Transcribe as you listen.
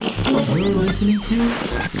You're listening to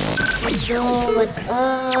Yo, what's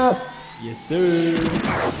up? Yes sir.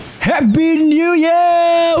 Happy New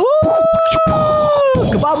Year! Woo!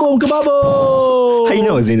 Kababong! How you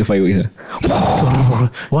know I was doing the fireworks?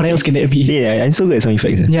 What else can it be? Yeah, I'm so good at sound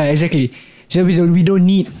effects. Yeah, exactly. So we don't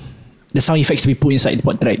need the sound effects to be put inside the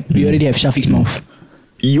pot, right? We already have Shafiq's mouth.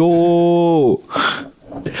 Yo!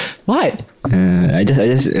 What? I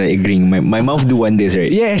just agreeing. My mouth do wonders,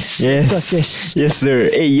 right? Yes. Yes. Of course, yes. Yes, sir.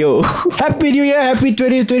 Hey, yo. Happy New Year, happy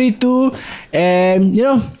 2022. And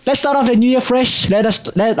let's start off the New Year fresh. Let us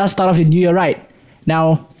start off the New Year right.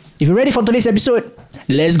 Now, if you're ready for today's episode,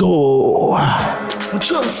 let's go. Won't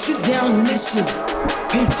you sit down and listen?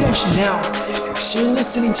 Pay attention now. Cause you're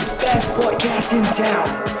listening to the best podcast in town.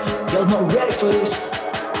 Y'all not ready for this.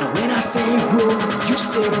 Now when I say bro, you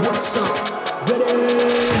say what's up. Ready?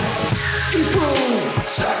 Bro,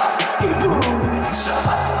 what's up? Bro, what's up?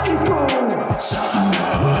 Bro, what's up? You know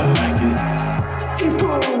I like it.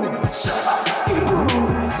 Bro, what's up? Bro,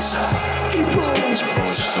 what's up? Let's get this party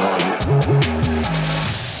started.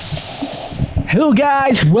 Hello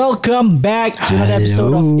guys, welcome back to another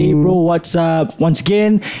episode of Hey Bro What's Up. Once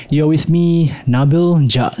again, you're with me, Nabil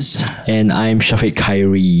Jaz. And I'm Shafiq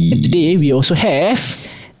Khairi. Today we also have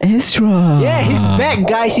Ezra. Yeah, he's back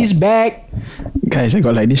guys, he's back. Guys, I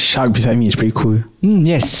got like this shark beside me. It's pretty cool.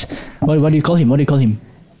 Yes. What do you call him?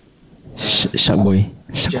 Shark boy.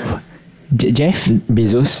 Jeff?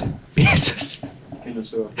 Bezos.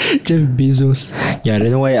 Jeff Bezos. Yeah, I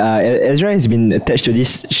don't know why Ezra has been attached to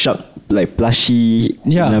this shark like plushie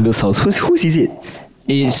Nabil's house. Whose is it?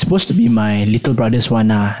 It's supposed to be my little brother's one,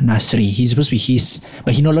 Nasri. He's supposed to be his,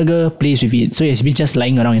 but he no longer plays with it. So it's been just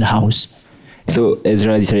lying around in the house. So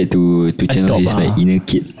Ezra decided to channel his like inner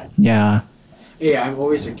kid. Yeah. Hey, I'm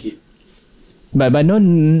always a kid. But no,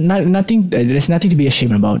 nothing. There's nothing to be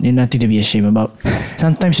ashamed about. There's nothing to be ashamed about.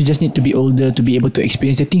 Sometimes you just need to be older to be able to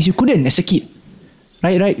experience the things you couldn't as a kid.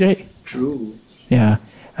 Right. True. Yeah.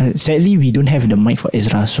 Sadly, we don't have the mic for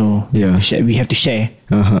Ezra, so we have to share.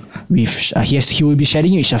 He will be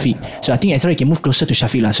sharing it with Shafiq. So I think Ezra can move closer to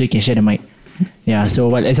Shafiq so he can share the mic. Yeah. So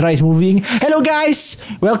while Ezra is moving, hello guys,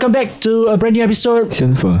 welcome back to a brand new episode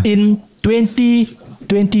in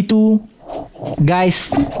 2022. Guys,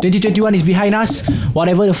 2021 is behind us.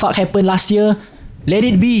 Whatever the fuck happened last year, let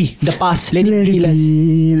it be the past. Let it be.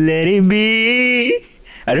 Let it be.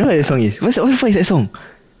 I don't know what the song is. What the fuck is that song?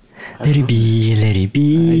 Let it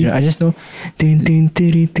be. I just know. Let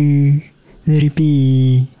it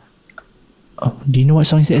be. Oh, do you know what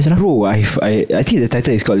song is that, Ezra? Bro, I think the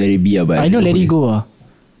title is called Let It Be. But I know Let It Go.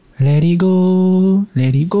 Let it go.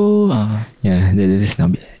 Yeah, that's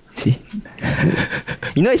not bad. See?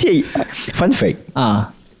 You know, actually, fun fact.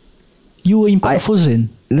 You were in Frozen.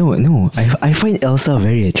 No. I find Elsa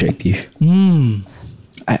very attractive.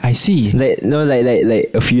 I see. Like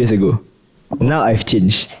a few years ago. Now I've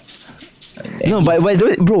changed. No, but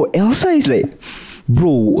bro, Elsa is like,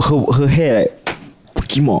 bro, her hair like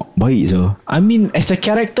kimak baik so. I mean, as a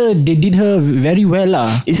character, they did her very well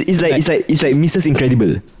lah. It's like Mrs.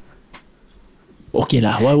 Incredible. Okay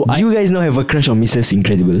lah. Do you guys not have a crush on Mrs.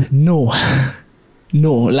 Incredible? No.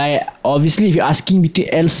 Like obviously, if you're asking between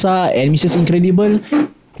Elsa and Mrs. Incredible,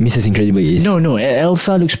 Mrs. Incredible is no.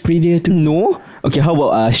 Elsa looks prettier too. No. Okay, how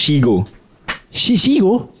about She-Go?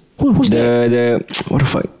 She-Go? Who's that? The what the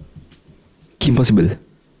fuck? Kim Possible.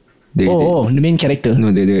 The main character.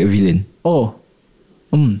 No, the villain. Oh.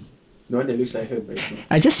 No one that looks like her, but it's not.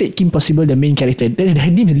 I just said Kim Possible, the main character.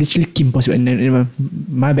 Her name is literally Kim Possible.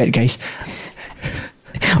 My bad, guys.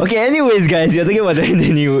 Okay, anyways, guys, you're talking about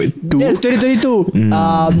 2022. Yes,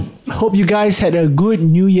 2022. Hope you guys had a good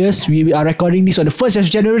New Year's. We are recording this on the 1st of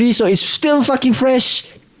January, so it's still fucking fresh.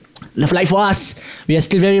 Love life for us. We are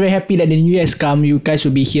still very, very happy that the New Year has come. You guys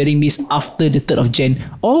will be hearing this after the 3rd of Jan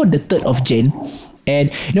or the 3rd of Jan.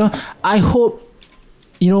 And, I hope,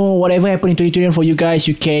 whatever happened in 2021 for you guys,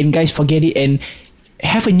 you can, guys, forget it and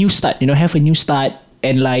have a new start. Have a new start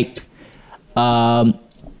and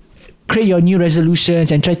create your new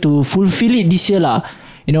resolutions and try to fulfill it this year lah.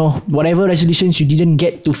 Whatever resolutions you didn't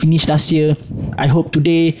get to finish last year, I hope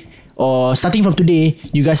today or starting from today,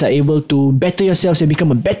 you guys are able to better yourselves and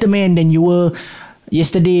become a better man than you were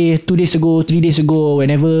yesterday, 2 days ago, 3 days ago,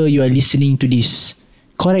 whenever you are listening to this.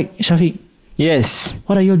 Correct, Shafiq? Yes.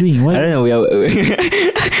 What are you doing? I don't know.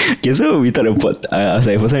 Okay, so we thought the pod. I was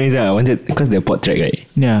like, for some reason, I wanted, because the pod track, right?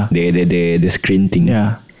 Yeah. The screen thing.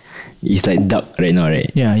 Yeah. It's like dark right now, right?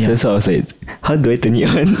 Yeah. So I was like, how do I turn it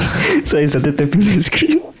on? So I started tapping the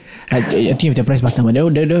screen. I think if they press button, but they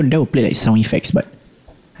will play like sound effects, but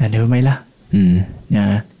never mind lah.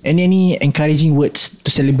 Yeah. Any encouraging words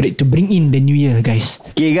to celebrate, to bring in the new year, guys?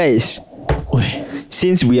 Okay, guys. Oi.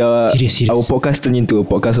 Since we are Serious. our podcast turned into a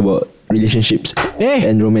podcast about relationships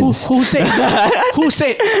and romance. Who said? Who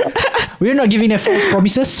said? We're not giving them false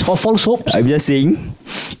promises or false hopes. I'm just saying,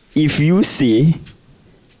 if you say,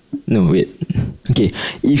 no wait, okay,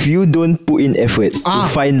 if you don't put in effort to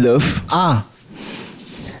find love,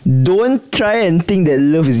 don't try and think that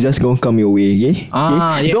love is just gonna come your way, okay?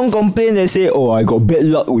 Yes. Don't complain and say, oh, I got bad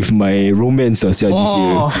luck with my romance this year.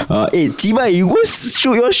 Tiba, you go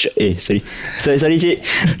shoot your shot. Sorry, cik.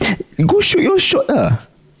 Go shoot your shot lah.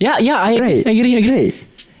 Yeah, I agree. Right.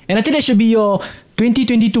 And I think that should be your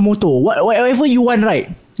 2022 motto. Whatever you want, right?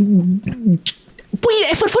 Put in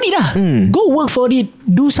effort for it lah. Go work for it.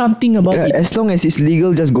 Do something about it. As long as it's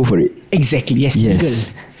legal, just go for it. Exactly. Yes. Legal.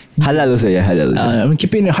 Halal also, halal also. I'm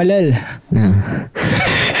keeping it halal.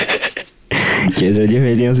 Okay, so do you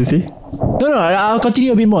have anything else to say? No, I'll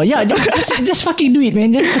continue a bit more. Yeah, just fucking do it,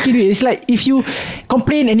 man. Just fucking do it. It's like if you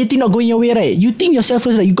complain anything not going your way, right? You think yourself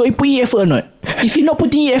first, like you got to put in effort or not? If you not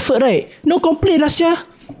putting in effort, right? No complain lah, sia.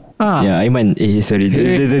 Yeah, Aiman. Sorry,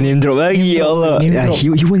 the name drop lagi. Ya Allah. He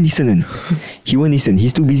won't listen. He won't listen.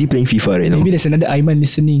 He's too busy playing FIFA right now. Maybe there's another Aiman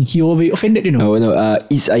listening. He over offended, you know. Oh no.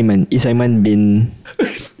 Is Aiman bin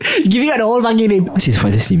giving out the whole fucking name. What's his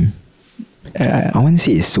father's name? I want to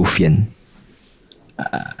say it's Sofian.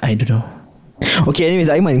 I don't know. Okay,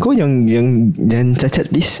 anyways, Aiman, kau jangan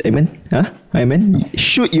cacat please, Aiman. Aiman,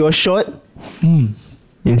 shoot your shot.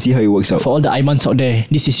 And see how it works out. For all the Aimans out there,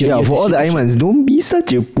 this is your year. For all the Aimans, don't be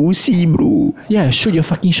such a pussy, bro. Yeah, shoot your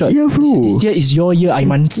fucking shot. Yeah, bro. This year is your year,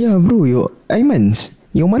 Aimans. Yeah, bro. Your Aimans,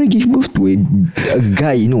 your mother gave birth to a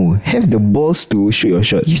guy, you know. Have the balls to shoot your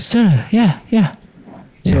shot. Yes, sir. Yeah.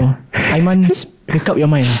 So, Aimans, make up your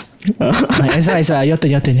mind. Ezra, your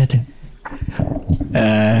turn.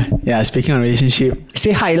 Speaking on relationship.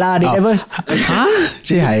 Say hi lah. They never.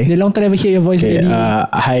 Say hi. They long time never hear your voice. Okay,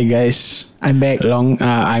 hi guys. I'm back.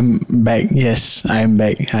 I'm back. Yes, I'm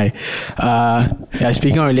back. Hi.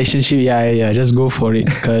 Speaking on relationship, just go for it.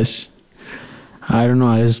 Cause I don't know.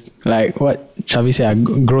 I just like what Shavi said. I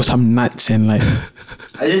grow some nuts and like.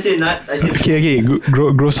 I didn't say nuts. I said okay.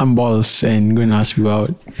 Grow some balls and go and ask people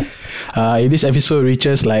out. If this episode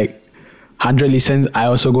reaches like 100 listens, I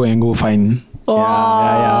also go and go find.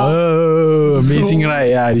 Yeah. Oh, amazing, right?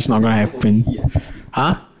 Yeah, it's not gonna happen.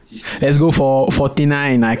 Let's go for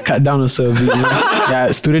 49. I cut down the service.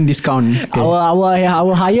 Student discount. Okay.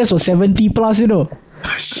 Our highest was 70 plus, you know.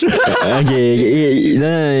 Okay,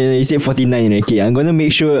 no, you said 49. Okay, I'm gonna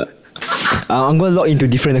make sure. I'm gonna log into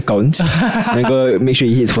different accounts. I'm gonna make sure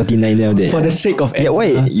he hits 49 now. There. For the sake of Ezra.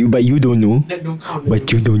 Why? But you don't know.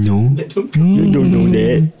 But you don't know. You don't know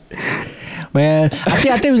that. Well,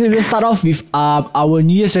 I think we'll start off with our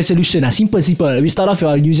New Year's resolution. Simple. We start off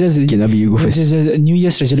with our New Year's. Okay, Nabi, you go first. New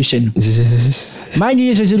Year's resolution. My New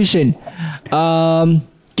Year's resolution. I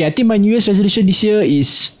think my New Year's resolution this year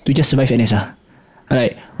is to just survive NS.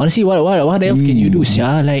 Like honestly, what else can you do?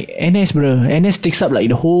 Like NS, bro. NS takes up like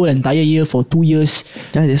the whole entire year for 2 years.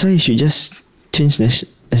 Yeah, that's why you should just change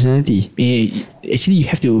nationality. Actually, you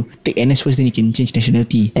have to take NS first, then you can change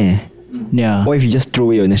nationality. Yeah. What if you just throw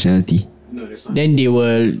away your nationality? No, that's not. Then they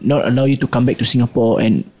will not allow you to come back to Singapore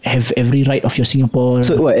and have every right of your Singapore.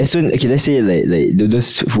 So what? As soon let's say like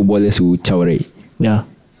those footballers who chow, right? Yeah.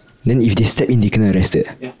 Then if they step in, they can arrested.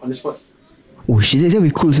 Yeah, on the spot. Oh shit, that'd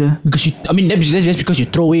be cool, sir. Because that's because you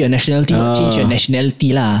throw away your nationality, not change your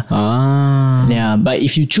nationality lah. Yeah, but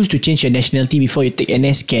if you choose to change your nationality before you take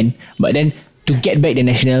NS, can. But then to get back the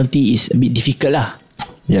nationality is a bit difficult lah.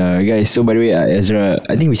 Yeah, guys. So by the way, Ezra,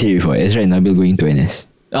 I think we said it before. Ezra and Nabil going to NS.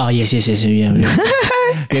 Yes. Yeah.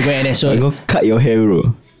 We're going NS. So I'm gonna cut your hair,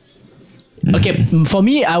 bro. Okay, for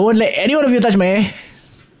me, I won't let any one of you touch my hair.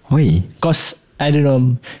 Why? Cause I don't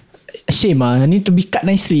know. Shame I need to be cut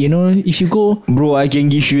nicely, you know. If you go, bro, I can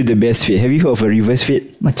give you the best fade. Have you heard of a reverse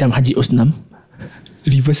fade? Macam Haji Osnam.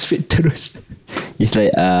 Reverse fade terus. It's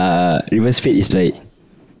like reverse fade is like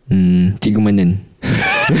Cikgu Manan.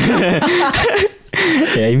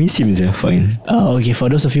 Yeah, I miss him, sir. Fine. Oh, okay. For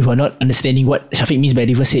those of you who are not understanding what Shafiq means by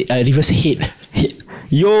reverse hate,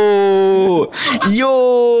 Yo,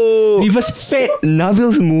 reverse fade.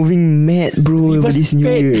 Nabil's moving mad, bro. Over this new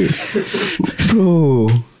year, bro.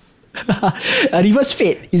 A reverse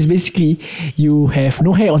fade is basically you have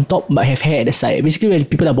no hair on top but have hair at the side. Basically, when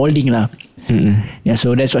people are balding lah. Yeah,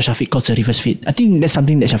 so that's what Shafiq calls a reverse fade. I think that's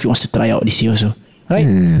something that Shafiq wants to try out this year also. Right?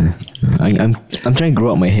 I'm trying to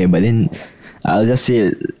grow out my hair, but then I'll just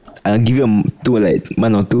say I'll give you like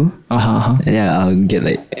month or two. And yeah, I'll get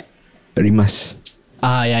like rimas.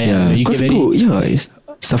 Yeah. Because bro, it's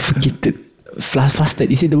suffocated.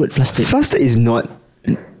 Flustered. Is it the word flustered? Flustered is not.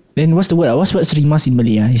 Then what's the word? What's rimas in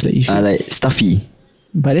Malay? It's like you feel, Like stuffy.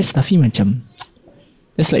 but that's stuffy macam.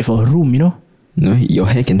 That's like for a room, you know. No, your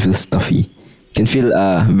hair can feel stuffy. Can feel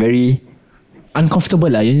very. Uncomfortable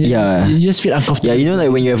lah. You just feel uncomfortable. Yeah, you know,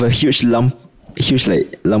 like when you have a huge lump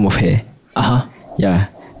of hair. Yeah,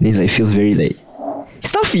 then it like feels very like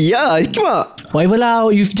stuffy. Yeah, come on. Whatever lah.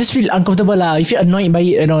 You just feel uncomfortable lah. You feel annoyed by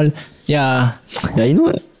it and all. Yeah. Yeah, you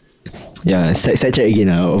know. Yeah, sidetrack again.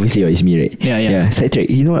 Obviously, it's me, right? Yeah. Sidetrack.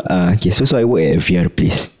 You know, okay. So I work at a VR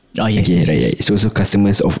place. Oh yes. Okay, yes, right, yes. right. So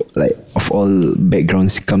customers of all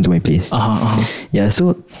backgrounds come to my place. Yeah.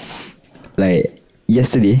 So like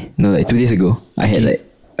yesterday, no, like 2 days ago, I had like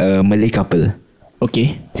a Malay couple.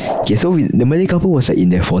 Okay. Okay, so the Malay couple was like in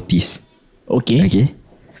their 40s. Okay. Okay.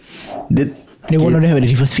 They one of them have the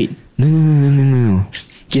reverse fade. No.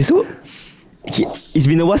 Okay, so it's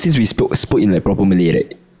been a while since we spoke in like proper Malay,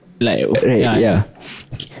 right? Like Right, yeah.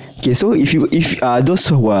 Okay, so if those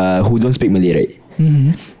who don't speak Malay, right?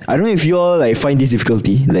 I don't know if you all like find this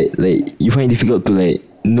difficulty, like you find it difficult to like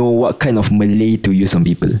know what kind of Malay to use on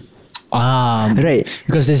people. Right.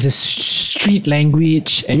 Because there's this street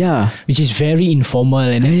language, and which is very informal,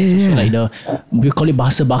 and then there's also like we call it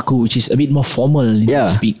bahasa baku, which is a bit more formal in to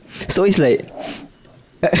speak. So it's like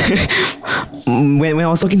when I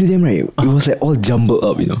was talking to them, right, it was like all jumbled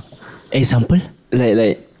up, you know. Example? So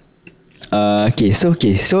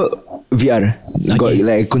VR got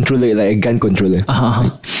like a controller, like a gun controller.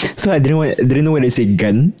 So I didn't know whether to say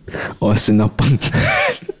gun or senapang.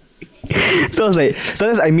 So I was like,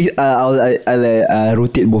 sometimes I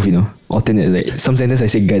rotate both, you know, alternate. Like some sentence I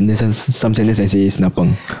say gun, then some sentence I say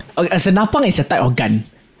senapang. Okay, a senapang is a type of gun.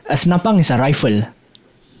 A senapang is a rifle.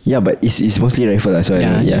 Yeah, but it's mostly rifle lah. So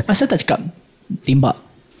Asal tak cakap tembak?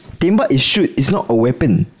 Tembak is shoot. It's not a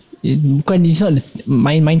weapon. Bukan, it's not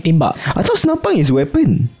main tembak. I thought senapang is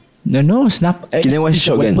weapon. No, snap. Then what's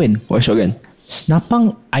shotgun? What's shotgun?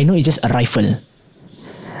 Senapang, I know it's just a rifle.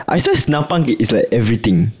 I swear senapang is like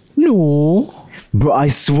everything. No. Bro,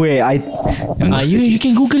 I swear you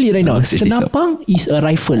can Google it right now. Senapang is a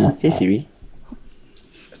rifle. Hey Siri.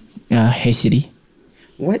 Hey Siri.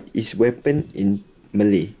 What is weapon in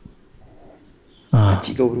Malay?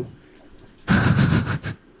 Cik kau bro.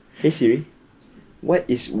 Hey Siri. What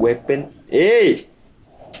is weapon? Hey!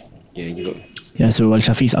 Yeah, so while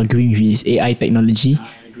Shafiq is arguing with his AI technology,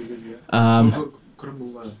 how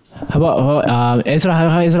about Ezra?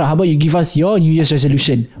 How about you give us your New Year's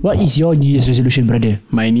resolution? What is your New Year's resolution, brother?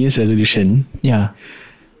 My New Year's resolution? Yeah.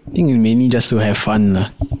 I think it's mainly just to have fun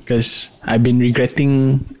lah. Because I've been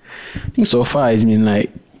regretting, I think so far it's been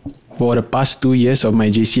like, for the past 2 years of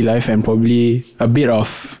my JC life and probably a bit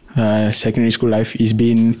of secondary school life, it's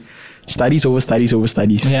been studies over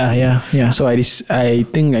studies. Yeah. So I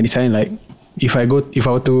think I decided like, if I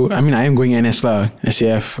were to, I mean I am going NS lah,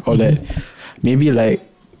 SAF, all that. Maybe like,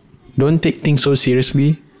 don't take things so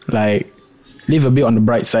seriously. Like, live a bit on the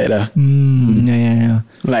bright side lah. Yeah.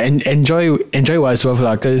 Like enjoy what's worth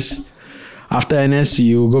lah. Cause after NS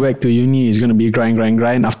you go back to uni, it's gonna be grind.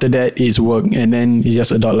 After that it's work, and then it's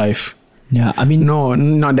just adult life. Yeah, I mean, no,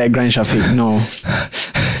 not that grind, Shafiq. No.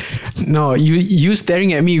 No, you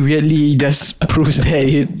staring at me weirdly just proves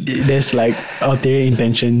that there's like ulterior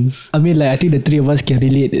intentions. I mean, like, I think the three of us can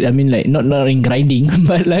relate. I mean, like, not in grinding,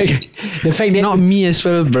 but like the fact that not me as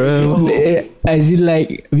well, bro. As in,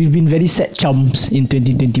 like, we've been very sad chumps in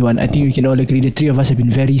 2021. I think we can all agree the three of us have been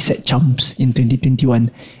very sad chumps in 2021.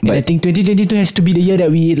 And I think 2022 has to be the year that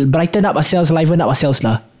we brighten up ourselves, liven up ourselves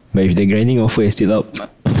lah. But if the grinding offer is still up.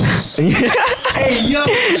 Hey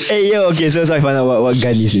yo, okay, so I found out what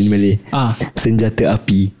gun is in Malay. Senjata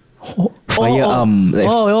api. Firearm.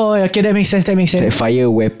 Okay, that makes sense. It's like fire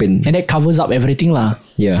weapon. And that covers up everything lah.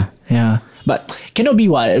 Yeah. But cannot be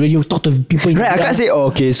what when you talk to people. Right, I can't say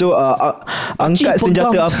okay, so angkat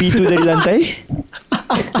senjata api tu dari lantai.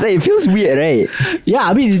 Like it feels weird, right? Yeah,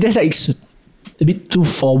 I mean that's like a bit too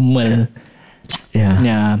formal.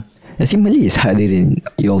 Yeah. I think Malay is harder than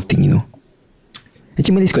you all think, you know.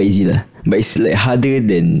 Actually Malay is quite easy lah, but it's like harder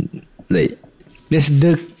than like there's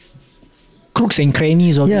the crooks and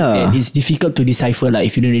crannies of it, and it's difficult to decipher like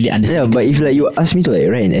if you don't really understand. Yeah, but if like you ask me to like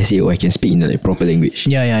write an essay, I can speak in the like, proper language.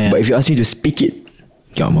 Yeah. But if you ask me to speak it,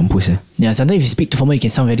 can't mampus lah. Yeah, sometimes if you speak to formal, it can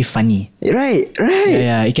sound very funny. Right.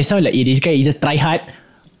 Yeah, it can sound like this guy either try hard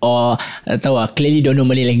or clearly don't know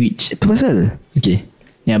Malay language. Itu pasal. Okay.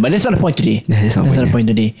 Yeah, but that's not the point today. That's not the point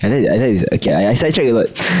today. I like this. Okay, I sidetrack a lot.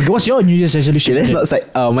 What's your New Year's resolution? Okay, let's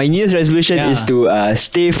not my New Year's resolution is to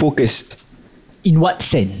stay focused. In what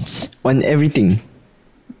sense? On everything.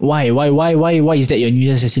 Why is that your New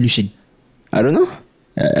Year's resolution? I don't know.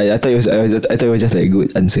 I thought it was just like a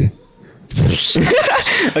good answer.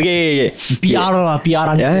 okay. PR lah, PR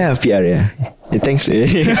answer. Yeah, PR. Yeah. Thanks.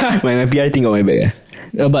 my PR thing got my back.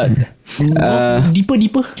 But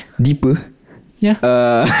deeper. Yeah.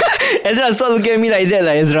 Ezra, stop looking at me like that,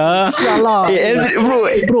 Ezra. Sialah. Hey, Ezra,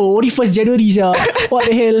 bro, only 1st January sia. What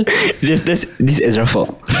the hell? This Ezra's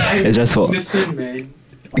fault. Ezra's fault. The same, man.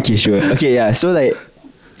 Okay, sure. Okay, yeah. So like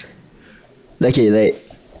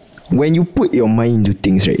when you put your mind into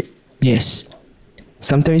things, right? Yes.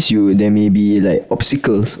 Sometimes there may be like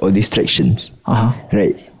obstacles or distractions.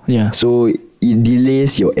 Right? Yeah. So it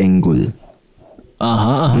delays your end goal.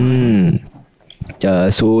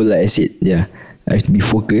 So like I said, yeah, I have to be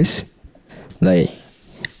focused. Like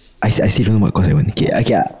I still don't know what course I want. Okay.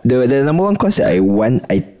 The number one course that I want,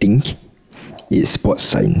 I think, is sports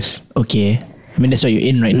science. Okay. I mean that's what you're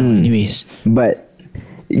in right now, anyways. But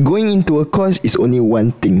going into a course is only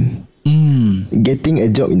one thing. Getting a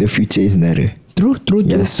job in the future is another. True.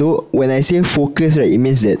 Yeah. So when I say focus, right, it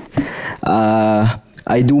means that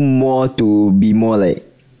I do more to be more like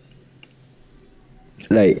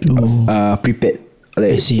prepared.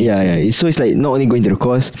 Like, I see. So it's like not only going to the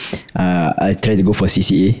course, I try to go for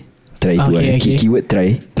CCA. Try to keyword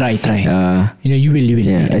try. You will.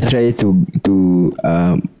 Yeah, I try to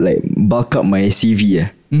like bulk up my CV.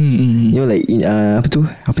 You know, like in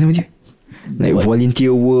apa nama dia? Like what?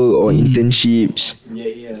 Volunteer work or internships.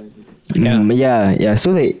 Yeah.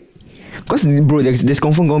 So like, cause bro, there's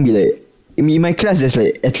confirm gonna be like in my class there's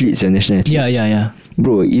like athletes and national athletes. Yeah.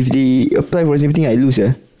 Bro, if they apply for everything, I lose.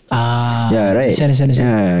 Yeah, right. Understand.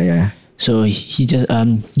 Yeah. So he just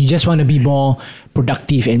you just want to be more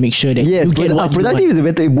productive and make sure that yes, you get what productive you want. is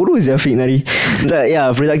a better. Bodoh is a fake nari.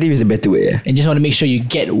 Yeah, productive is a better way. Yeah. And just want to make sure you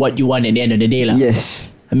get what you want at the end of the day lah.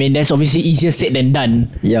 Yes. I mean that's obviously easier said than done.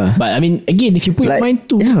 Yeah. But I mean again, if you put your mind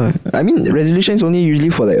to I mean resolutions only usually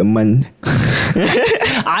for like a month.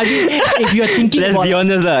 I mean if you're thinking let's be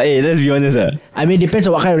honest lah. Let's be honest lah. I mean depends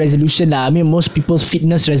on what kind of resolution lah. I mean most people's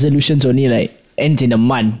fitness resolutions only like ends in a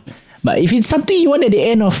month. But if it's something you want at the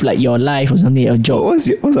end of like your life or something, your job. What's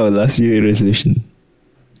our last year resolution?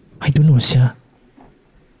 I don't know, sia.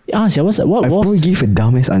 What? I probably gave a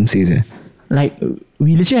dumbass answer, sia. Like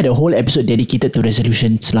we literally had a whole episode dedicated to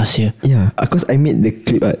resolutions last year. Yeah, because I made the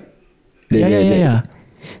clip art. Yeah.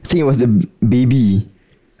 I think it was the baby.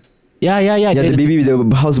 Yeah. The baby with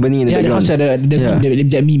the house burning in the background.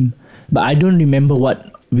 That meme. But I don't remember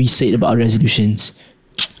what we said about our resolutions.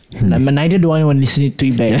 Like, neither do I want to listen to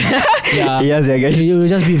it back. Yes, guys. It will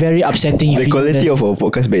just be very upsetting. The quality of our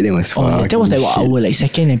podcast back then was that was like our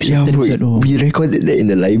second episode. Yeah, bro, we recorded that in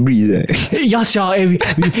the library. Yes,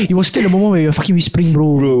 it was still the moment where we were fucking whispering,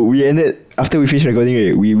 bro. Bro, we ended after we finished recording.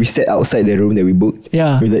 Right, we sat outside the room that we booked.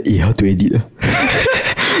 Yeah. We were like, how to edit?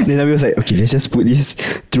 Then Nabi was like, okay, let's just put this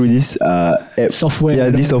through this app software. Yeah,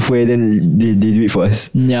 this software. Then they do it for us.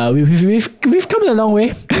 Yeah, we've come a long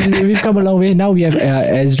way. We've come a long way. Now we have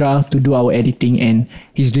Ezra to do our editing, and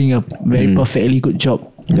he's doing a very perfectly good job.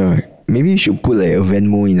 Yeah, maybe you should put like a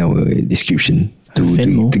Venmo in our description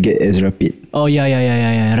to get Ezra paid. Oh yeah.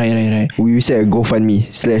 Right. We said a GoFundMe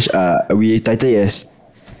 / we title it as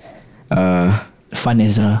Fun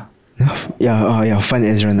Ezra. Yeah, Fun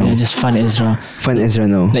Ezra now. Yeah, just Fun Ezra. Fun Ezra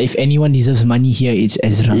now. Like if anyone deserves money here, it's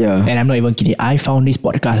Ezra. Yeah. And I'm not even kidding. I found this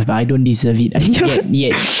podcast, but I don't deserve it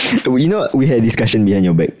yet. You know, we had a discussion behind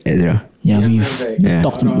your back, Ezra. Yeah, we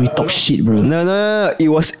talked shit, bro. No. It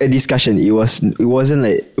was a discussion. It wasn't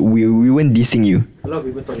like we weren't dissing you. A lot of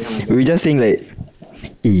people thought we were just saying like,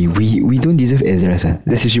 hey, we don't deserve Ezra, son.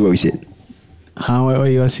 That's actually what we said. Why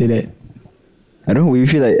you all say that? I don't know. We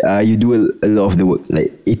feel like you do a lot of the work,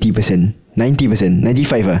 like 80%, 90%,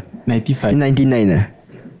 95 95. 99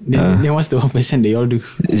 Then what's the 1% they all do?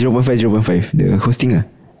 0.5, the hosting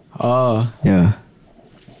Oh. Yeah.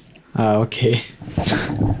 Okay.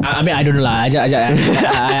 I mean I don't know lah.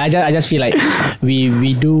 I just feel like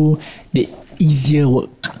we do the easier work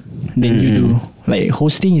than you do. Like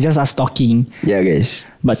hosting is just us talking. Yeah, guys.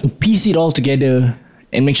 But to piece it all together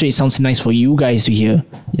and make sure it sounds nice for you guys to hear.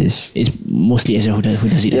 Yes. It's mostly Ezra who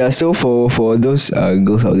does it. Yeah, so for those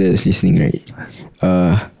girls out there that's listening, right?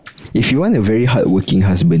 If you want a very hardworking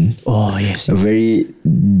husband. Oh, yes. A very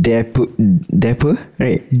dapper,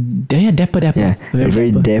 right? Yeah, dapper. Yeah, a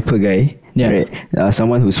very dapper guy. Yeah. Right?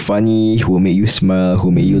 Someone who's funny, who will make you smile, who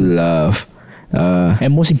will make you laugh.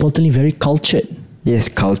 And most importantly, very cultured. Yes,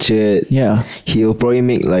 cultured. Yeah. He'll probably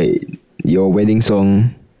make like your wedding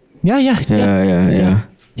song. Yeah.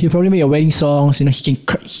 He'll probably make your wedding songs. You know, he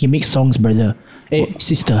can make songs, brother. Hey,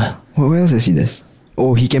 sister. What else does he do?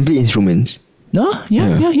 Oh, he can play instruments. No,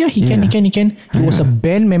 yeah. He can. He was a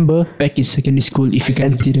band member back in secondary school. If you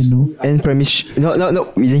guys didn't know. And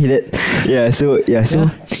no, we didn't hear that. So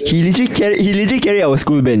he literally carried our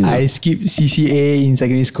school band. I skipped CCA in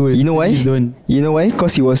secondary school. You know why? Please don't. You know why?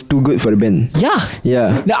 Because he was too good for the band.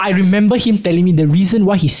 Yeah. Now, I remember him telling me the reason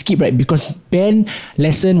why he skipped, right? Because band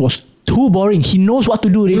lesson was too boring. He knows what to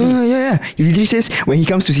do already. Yeah. He literally says when he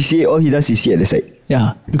comes to CCA, all he does is sit at the side.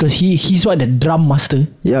 Yeah, because he's what, the drum master.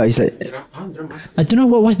 Yeah, he's like Drum master. I don't know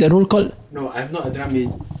what's the role called. No, I'm not a drum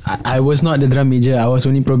major. I was not the drum major. I was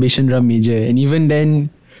only probation drum major, and even then,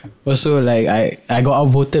 also like I got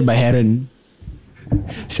outvoted by Heron.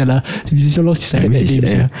 Salah, it's been so long since I met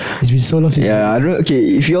him. It's been so long since. I don't know.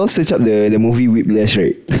 Okay, if you all search up the movie Whiplash,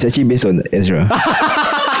 right? It's actually based on Ezra.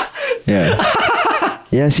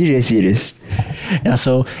 Yeah, serious. Yeah,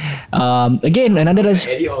 so again, another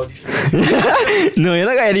No, you're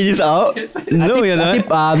not gonna edit this out. No, you're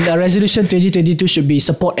not. I think the resolution 2022 should be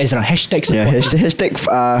support Ezra. Hashtag support. Yeah, hashtag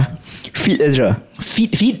feed Ezra.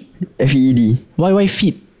 Feed? FEED. Why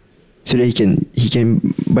feed? So that he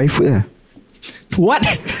can buy food lah. What?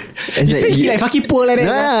 You say he like fucking poor like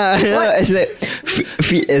that? Nah, it's like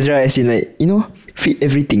feed Ezra as in like, feed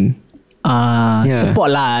everything.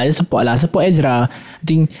 Support Ezra. I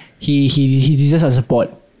think he deserves our support.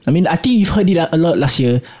 I mean, I think you've heard it a lot last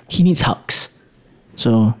year. He needs hugs.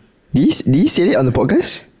 So did he say it on the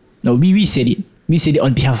podcast? No, we said it. We said it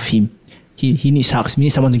on behalf of him. He needs hugs. We need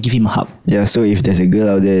someone to give him a hug. Yeah. So if there's a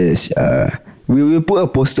girl out there, we will put a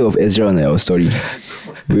poster of Ezra on our story.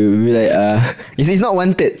 We will be like, it's not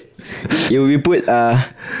wanted. We put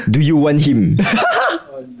do you want him?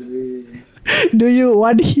 Do you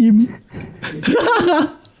want him?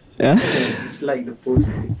 Yeah? It's like the post.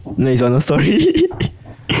 No, it's on a story.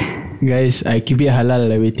 Guys, I keep it halal,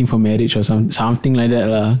 like waiting for marriage or something like that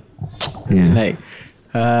lah. Yeah. Like,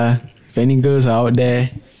 if any girls are out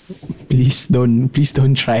there, please don't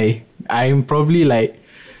try. I'm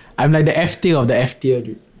like the F tier of the F tier,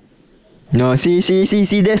 dude. No, see,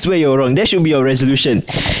 that's where you're wrong. That should be your resolution.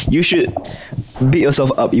 You should beat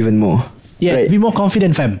yourself up even more. Yeah, right? Be more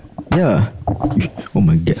confident, fam. Yeah. Oh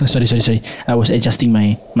my god. Sorry. I was adjusting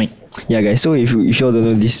my mic. Yeah, guys. So if you all don't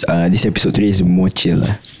know, this episode today is more chill,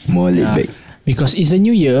 more laid back. Because it's a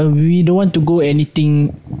new year, we don't want to go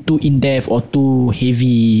anything too in depth or too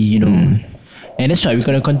heavy, And that's why we're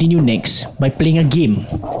gonna continue next by playing a game.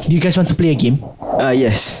 Do you guys want to play a game?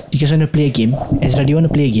 Yes. Do you guys want to play a game? Ezra, do you want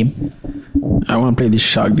to play a game? I want to play this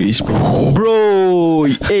shark, dude. Bro,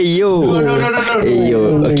 hey yo. No. Hey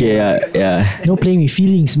yo. Okay, yeah. No playing with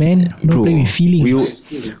feelings, man. No playing with feelings.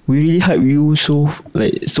 We really hype you so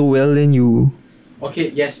well, then you.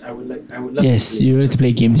 Okay, yes, I would love. Yes, you want to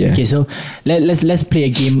play games. Yeah. Okay, so let's play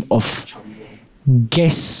a game of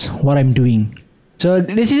guess what I'm doing. So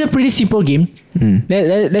this is a pretty simple game.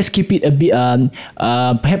 Let's keep it a bit.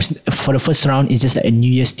 Perhaps for the first round, it's just like a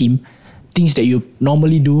New Year's theme. Things that you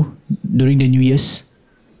normally do during the New Year's.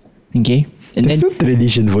 Okay? And There's no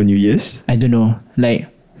tradition for New Year's. I don't know. Like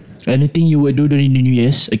anything you would do during the New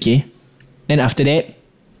Year's, okay? Then after that,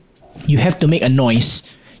 you have to make a noise.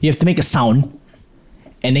 You have to make a sound.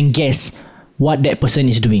 And then guess what that person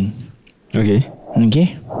is doing. Okay.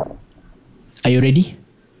 Okay? Are you ready?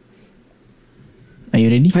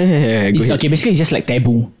 Yeah, go ahead. Okay, basically it's just like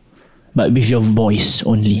taboo. But with your voice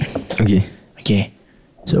only. Okay.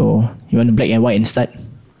 So, you want the black and white and start?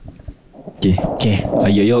 Okay.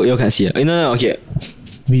 You can't see it. No, okay.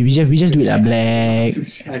 We just do it like black.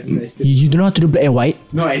 You don't know how to do black and white?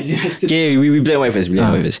 No, I still. Okay, we black and white first.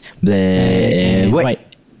 Black and white.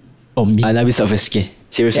 Oh, me. Nabil start first. Okay,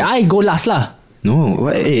 seriously. Yeah, I go last lah. No,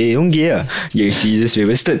 what? Hey, don't get Yeah, scissors,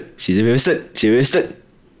 paper, stone.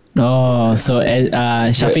 No, so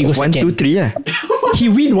Shafiq goes 1, second. 2, 3 lah. He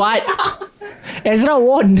win what? Ezra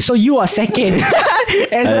won, so you are second.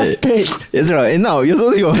 Ezra's third. Ezra, now you're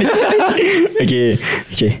supposed to go. Okay,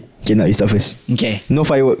 now you start first. Okay. No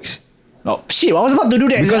fireworks. Oh shit, I was about to do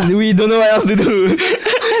that. Because we don't know what else to do.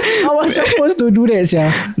 I was supposed to do that,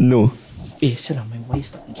 yeah. No. Shut up, my voice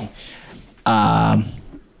stop. Okay.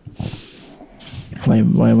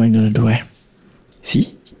 What am I gonna do?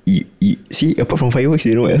 See? You see, apart from fireworks,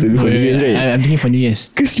 you know what else to do for New Year's, right? I'm thinking for New Year's.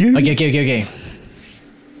 Cause you. Okay.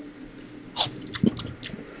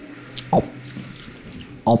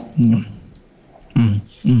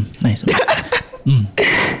 Nice.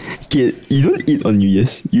 Okay, you don't eat on New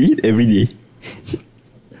Year's. You eat every day.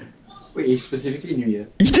 Wait, it's specifically New Year.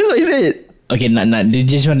 That's what I said. Okay, they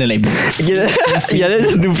just want to like. Yeah, let's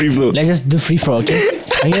just do free flow. Let's just do free flow, okay?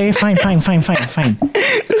 Okay, fine. That's apart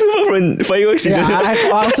from fireworks. Yeah,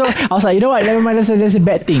 I was like, you know what? Never mind. That's a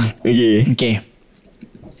bad thing. Okay. Okay.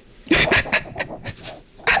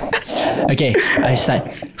 Okay, I start.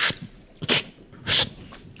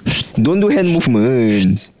 Don't do hand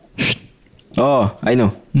movements. Oh, I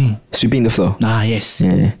know. Sweeping the floor. Yes.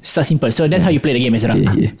 Yeah. Start simple. So that's how you play the game, Ezra.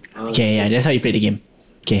 Okay, Okay, yeah, that's how you play the game.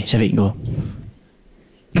 Okay, Shafiq, go.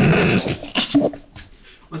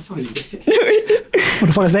 What's wrong with that? What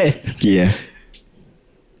the fuck is that? Okay, yeah.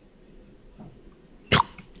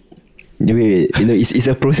 Wait. You know, it's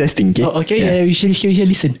a process thing, okay? Oh, okay, yeah, we should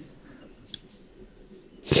listen.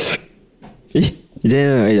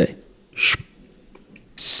 Then like.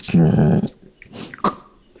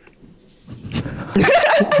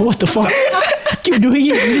 What the fuck? Keep doing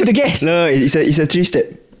it. You need the gas. No, it's a 3-step.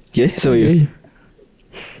 Okay, so you.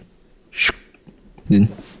 Then.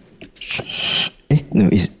 No,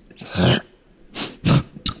 it's.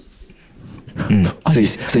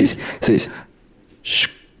 So it's.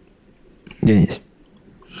 Then it's.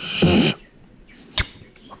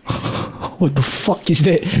 What the fuck is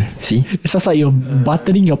that? See? It sounds like you're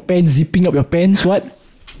buttoning your pants, zipping up your pants. What?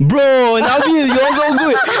 Bro, Nabil, you're so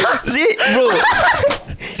good. See, bro.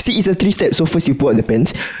 See, it's a 3-step. So first you put out the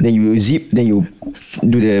pants, then you zip, then you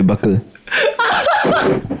do the buckle.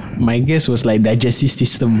 My guess was like digestive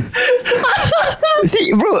system.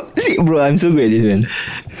 See, bro, I'm so good at this, man.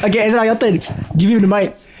 Okay, Ezra, your turn. Give him the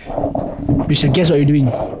mic. You should guess what you're doing.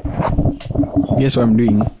 Guess what I'm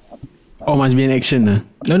doing? Oh, must be an action.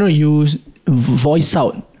 No, you voice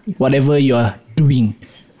out whatever you're doing.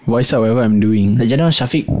 Voice out whatever I'm doing. Like just now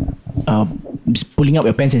Shafiq pulling up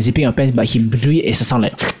your pants and zipping your pants, but he do it as a sound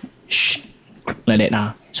like shh, like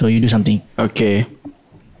that. So you do something. Okay,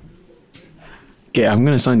 I'm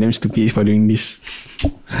gonna sound damn stupid for doing this.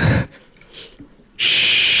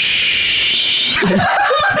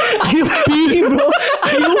 Are you peeing, bro?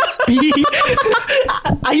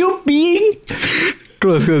 Are you peeing?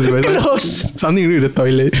 Close. Close. Something to do with the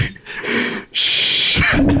toilet.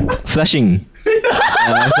 Flushing.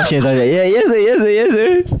 Flushing the toilet. Yeah, yes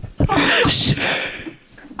sir.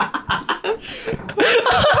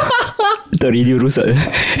 Itu radio rusak.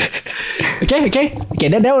 Okay.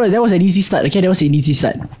 That was an easy start. Okay, that was an easy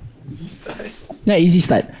start. Yeah, easy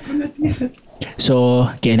start. So,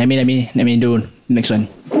 okay, let me do next one.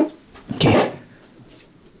 Okay.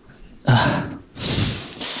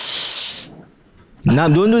 Nah,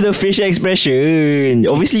 don't do the facial expression.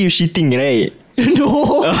 Obviously, you shitting, right?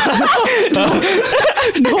 No.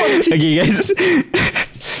 Okay, guys.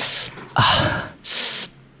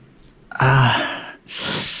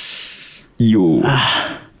 Yo.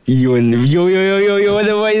 Yo, what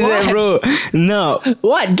the fuck is that, bro? No.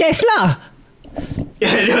 What? Guess lah.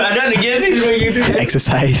 I don't want to guess it, bro. You do that.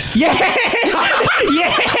 Exercise. Yes.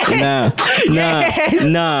 Yes.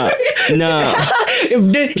 Nah. If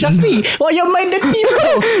the Shafi, why your mind dirty,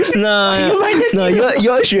 bro? No, you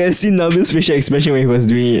all should have seen Nabil's facial expression when he was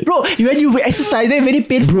doing it. Bro, when you exercise, they're very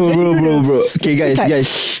painful. Bro. Okay,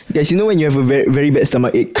 guys, you know when you have a very, very bad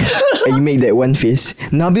stomach ache and you make that one face?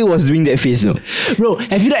 Nabil was doing that face, no? Bro,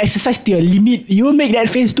 have you not exercised to your limit? You will make that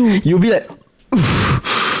face too. You'll be like,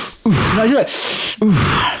 No, you're like,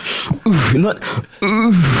 not.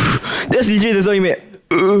 That's literally the sound you make.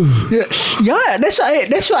 yeah, that's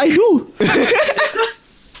what I do.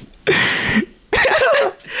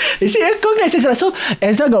 You see, congrats, Ezra. So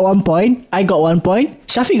Ezra got 1 point, I got 1 point,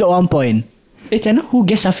 Shafiq got 1 point. Channel, who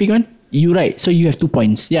guessed Shafiq one? You, right? So you have 2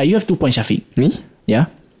 points. Yeah, you have 2 points, Shafiq. Me? Yeah.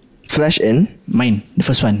 Flash and? Mine, the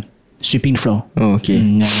first one, sweeping the floor. Oh, okay.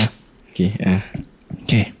 Yeah. Okay.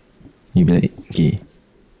 Okay. You be like, okay.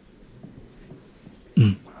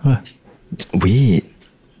 Wait.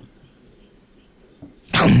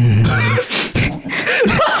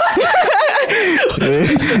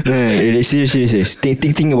 No, serious.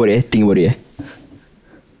 Think about it.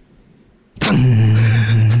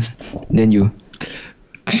 Then you.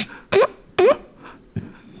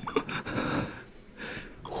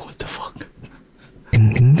 What the fuck?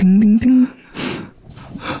 Ding.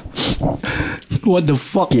 What the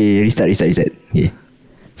fuck? Okay, restart. Okay.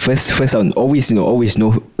 First sound. Always no,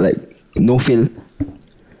 like, no fail.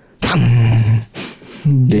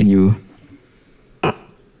 Then you.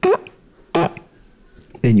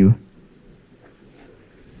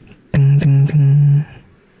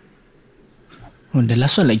 Oh, the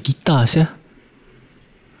last one like guitar, yeah.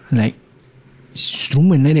 Like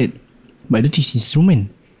instrument like that. But I don't think it's instrument.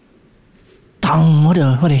 Tang, what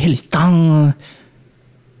the hell is tang?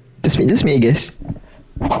 Just me, I guess.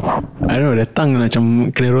 I don't know, the tongue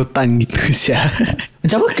macam kena rotan gitu sia.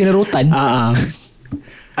 Macam apa? Kena rotan?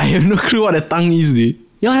 I have no clue what the tongue is, dude.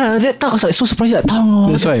 Yeah, that tongue was like so surprised that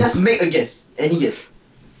tongue. That's why. Just make a guess. Any guess.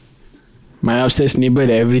 My upstairs neighbor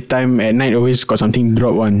that every time at night always got something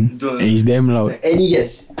drop one. And it's damn loud. Any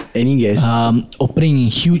guess. Any guess? Opening a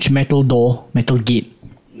huge metal door, metal gate.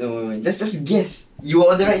 No, just guess. You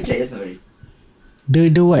were on the right track. Sorry. The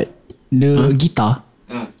what? The guitar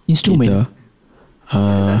instrument.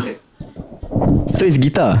 Guitar. So it's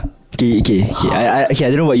guitar. Okay. I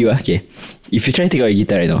don't know what you are. Okay, if you try to take out a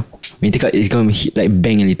guitar right now, when you take out, it's gonna hit, like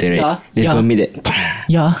bang a little, right? Yeah. It's gonna make that.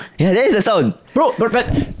 Yeah, That is the sound, bro. But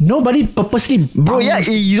nobody purposely. bro. Yeah,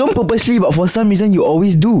 you don't purposely, but for some reason you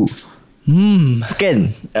always do.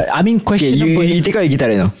 Can. I mean, Okay, question number. you take out your guitar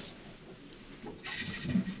right now.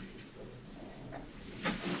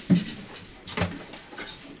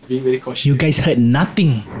 Being very cautious. You guys heard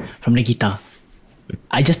nothing from the guitar.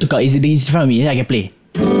 I just took out. It's in front of me. I can play.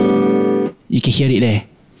 You can hear it there.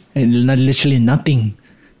 And literally nothing.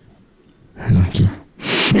 Okay.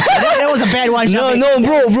 that was a bad one. Shafiq. No,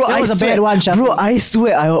 bro. That I was a swear, bad one, Shafiq. bro. I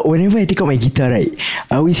swear, whenever I take out my guitar, right,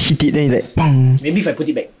 I always hit it. Then it's like, bang. Maybe if I put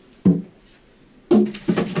it back.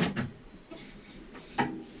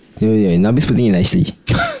 Yeah, Nabi's putting it nicely.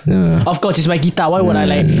 No. Of course, it's my guitar. Why would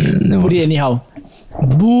I No. put it anyhow?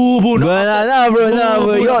 Boo. Bro,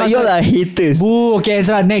 bro. You're like haters. Boo. Okay,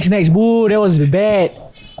 Ezra. Next. Boo. That was bad.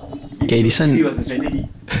 Okay, this one.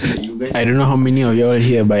 I don't know how many of y'all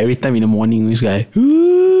here, but every time in the morning, this guy.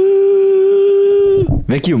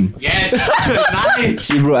 Vacuum. Yes. Nice.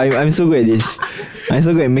 See, bro, I'm so good at this. I'm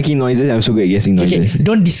so good at making noises. I'm so good at guessing Okay, noises.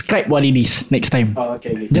 don't describe what it is next time. Oh,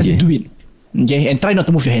 okay. Just Okay. do it. Okay, and try not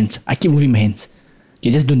to move your hands. I keep moving my hands.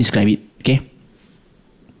 Okay, just don't describe it. Okay.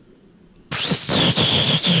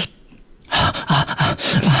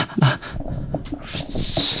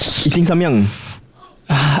 Eating samyang.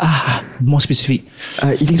 More specific.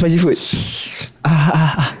 Eating spicy food.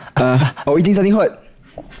 Or eating something hot.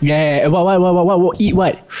 Yeah. What? Eat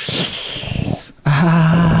what?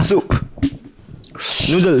 Soup.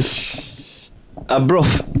 Noodles.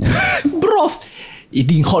 Broth. Broth.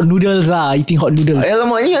 Eating hot noodles lah.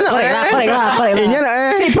 Alamak, ni anak. Correct lah. Ni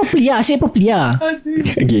anak. Say it properly lah.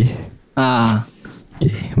 Okay.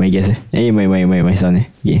 Okay, my guess my sound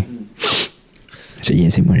Okay. So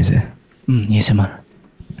yes, more sir. Yes, Amar.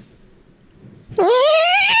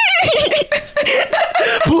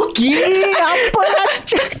 Buki, apa lah?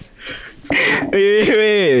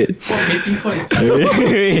 Wait.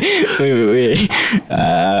 Wait.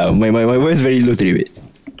 My voice very low today. Wait.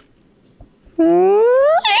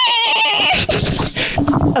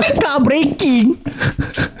 A car breaking.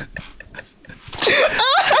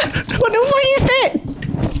 What the fuck is that?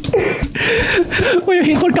 Why your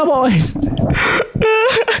headphone come out?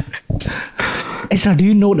 Ezra, do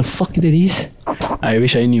you know what the fuck that is? I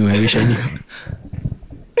wish I knew.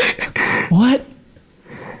 What?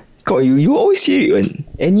 You always hear it one.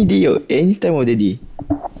 Any day or any time of the day.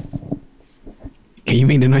 Can you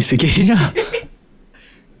make the noise again? Yeah.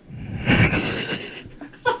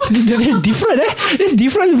 That's different, That's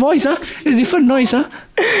different voice, That's different noise,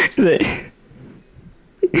 Like,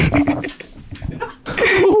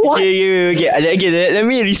 What? Okay. Let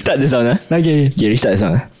me restart the sound. Okay. Okay, restart the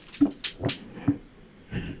sound.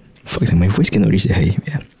 Fuck, my voice cannot reach that high.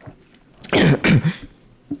 Yeah.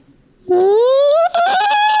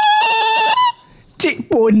 Cik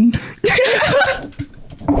pun.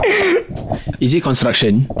 Is it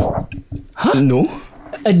construction? No.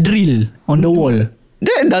 A drill on the wall.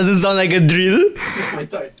 That doesn't sound like a drill. That's my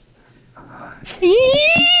thought.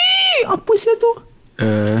 Apa sih tu?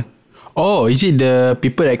 Is it the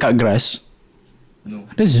people that cut grass?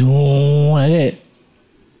 That's like that.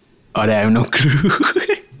 Oh, I have no clue.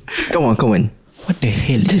 Come on. What the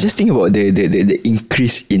hell? Just think about the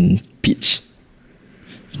increase in pitch.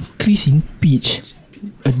 Increase in pitch.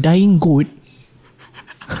 A dying goat.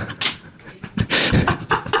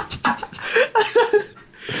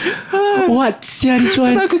 What? Sia this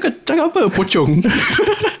one. Aku cakap apa? Pocong.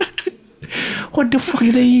 What the fuck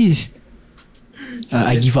is that?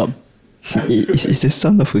 I give up. It's the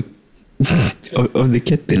sound of of the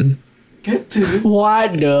kettle.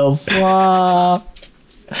 What the fuck?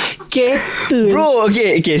 Kettle. Bro,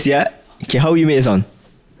 okay, Sia. Okay, how you make the sound?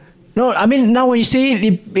 No, I mean now when you say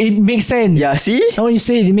it makes sense. Yeah, see? Now when you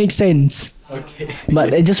say it makes sense. Okay.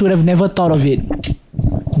 But I just would have never thought of it.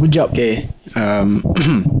 Good job. Okay.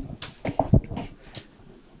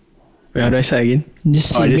 Wait, how do I start again?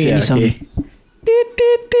 Just say make any sound. Okay.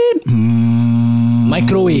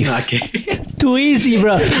 Microwave. Okay. Too easy,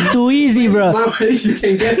 bro. You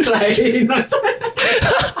can guess like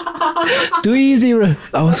Too easy, bro.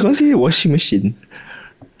 I was gonna say washing machine.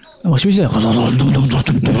 What's this? No,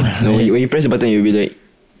 when you press the button, you'll be like.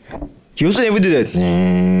 You also never do that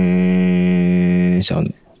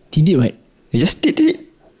sound. Did it right? You just did it.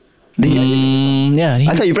 Yeah.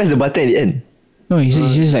 I thought you press the button at the end. No, he's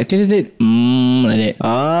just like like that.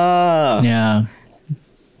 Yeah.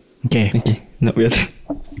 Okay. Not weird.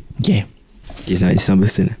 Okay. It's not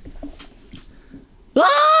Burston.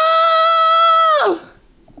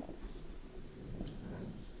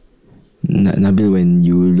 Nabil, when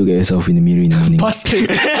you look at yourself in the mirror in the morning.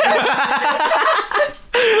 Bastard.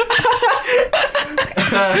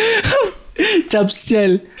 Macam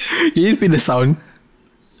sial. Can you repeat the sound?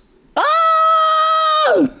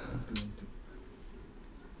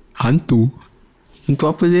 Hantu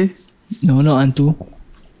apa sih? No, not hantu.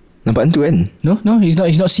 Nampak hantu kan? No, he's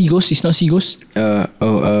not sea ghost. It's not sea ghost.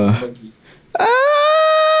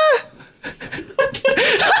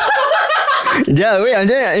 Yeah, wait, I'm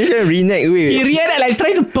trying to reenact. Wait. He like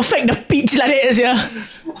trying to perfect the pitch like that, yeah.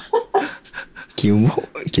 Okay,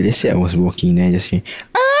 let's say I was walking there, just say,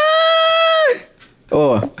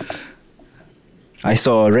 oh, I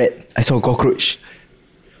saw a rat. I saw a cockroach.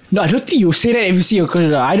 No, I don't think you say that if you see a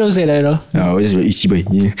cockroach. I don't say that, no. No, I was just like, Ichibai.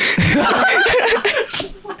 Yeah.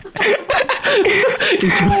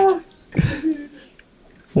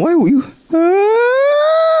 Why would you?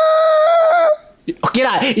 Okay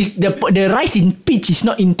lah, it's the rise in pitch is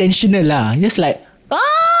not intentional lah. Just like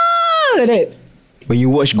like that. When you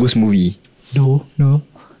watch ghost movie. No,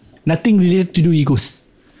 nothing related to do with ghosts.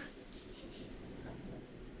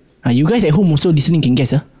 You guys at home also listening can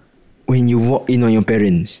guess, When you walk in on your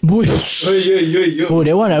parents. Boy. Oh,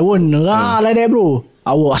 that one I won't like that, bro.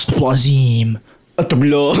 I will Astaghfirullahalazim.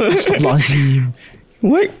 Astaghfirullahalazim.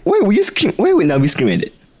 Why would you scream? Why would Nabi scream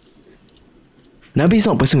like that? Nabi is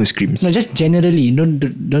not a person who screams. No, just generally.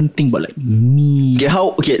 Don't think about like me.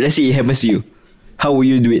 Okay, let's say it happens to you. How will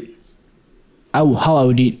you do it? How I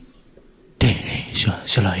would do it?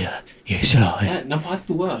 Salah ya. Salah ya. Nampak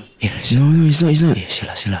hantu lah. No, it's not.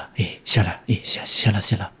 Salah.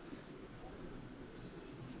 Salah.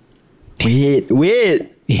 Wait.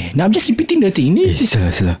 Now I'm just repeating the thing.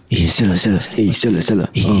 Salah. Salah. Salah.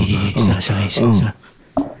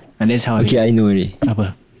 And that's how Okay, I know already.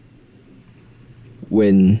 Apa?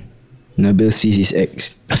 When Nabil sees his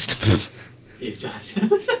ex.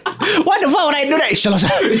 What the fuck would I do that? Salah.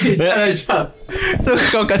 So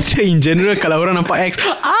kau kata in general kalau orang nampak ex,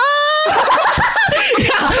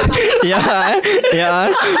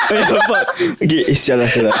 Yeah. Fuck. Okay, salah.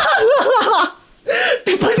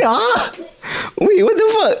 People say Wait, what the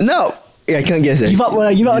fuck? No. I can't guess. Give up.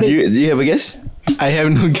 Do you have a guess? I have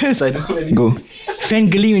no guess. I don't know anything. Go.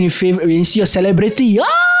 Fangirling when you see a celebrity.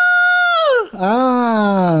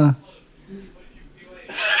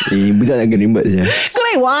 Budak nak gerimbat je.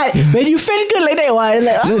 Correct what? When you fangirl like that what?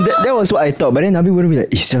 Like, So that was what I thought. But then Nabi wouldn't be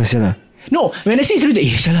like, salah. No, when I say celebrity,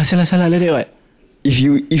 salah like that what? If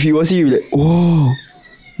you was you, you'd be like, oh.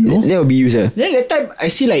 No. That would be you, sir. Then that time I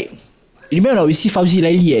see like, remember we see Fauzi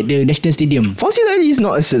Laili at the National Stadium. Fauzi Laili is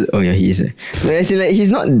not oh yeah, he is. But I say like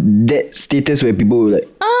he's not that status where people will like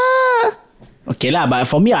Okay lah, but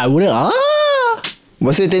for me I wouldn't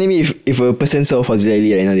But so you're telling me if a person saw Fauzi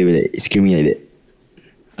Laili right now, they will like screaming like that?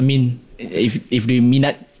 I mean, if they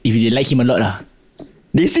like him a lot lah.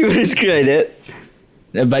 They still will scream like that?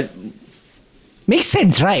 But makes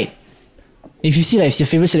sense, right? If you see like your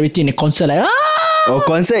favorite celebrity in a concert, like Oh,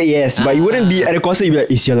 concert, yes. But you wouldn't be at a concert, you'd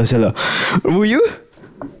be like, salah. Will you?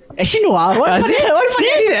 Actually no, what See?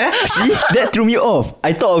 That threw me off.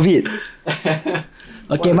 I thought of it.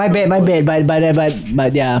 Okay, my bad.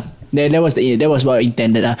 But yeah, that was what I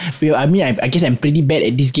intended. I mean, I guess I'm pretty bad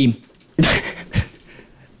at this game.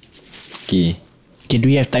 Okay, do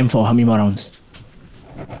we have time for how many more rounds?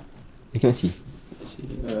 I can't see.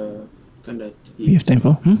 We have time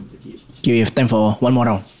for? Okay, we have time for one more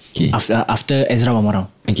round. Okay. After Ezra, one more round.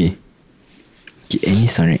 Okay, any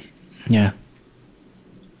sound, right? Yeah.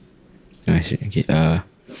 Oh, shit. Okay.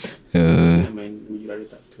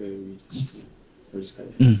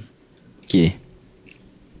 Okay.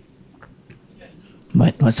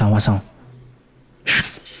 But what sound?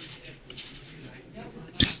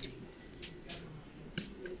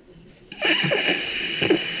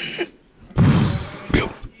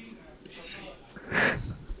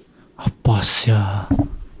 Apa sia?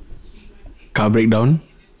 Car breakdown.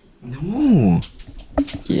 No.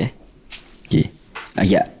 Okay.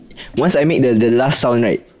 Yeah. Once I make the last sound,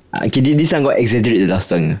 right? Okay, this one got exaggerate the last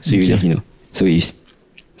sound, so you know. So it is.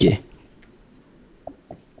 Okay.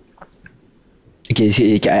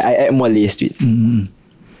 Okay, I add more layers to it.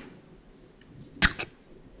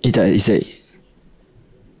 It's like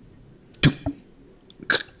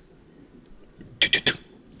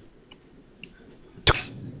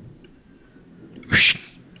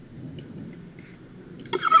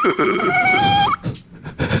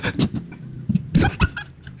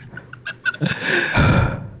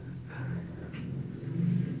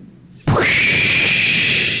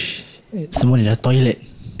toilet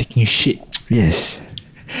taking shit, Yes.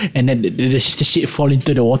 and then the shit fall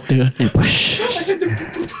into the water.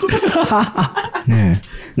 Yeah.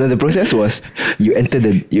 No, the process was you enter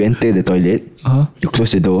the toilet, you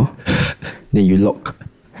close the door, then you lock.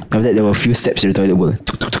 After that, there were a few steps to the toilet bowl.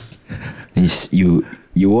 Then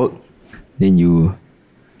you walk, then you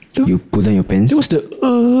pull down your pants. It was the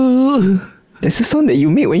That's the sound that you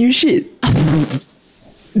make when you shit.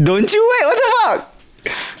 Don't you wait? What the fuck?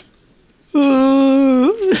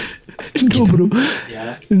 no, bro.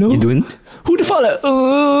 No. You don't? Who the fuck like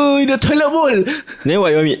in the toilet bowl? Then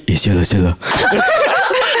what you want me? Sila.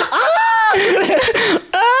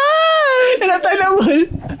 In the toilet bowl.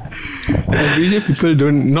 Usually people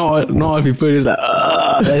don't. Not all people is like.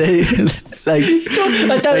 Like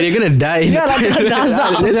you're gonna die. Yeah, like that's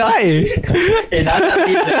why.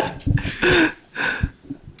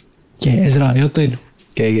 Okay, Ezra, your turn.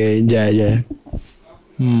 Okay, ja.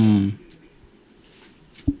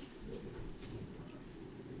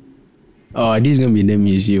 Oh, this is gonna be the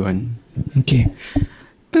easy one. Okay.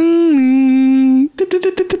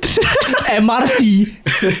 MRT.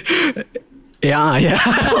 Yeah.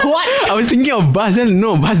 What? I was thinking of bus.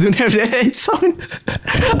 No, bus don't have that sound.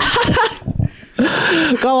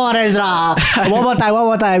 Come on, Ezra. One more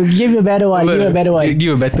time. Give me a better one. Give a better one.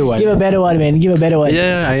 Give a better one, man. Give a better one.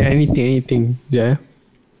 Yeah, anything. Yeah.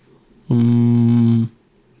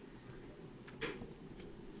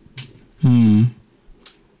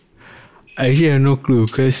 I actually have no clue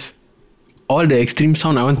because all the extreme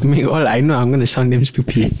sound I want to make, all I know I'm gonna sound damn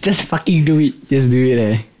stupid. Just fucking do it. Just do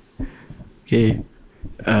it. Okay.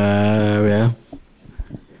 Well.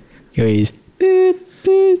 Okay, wait.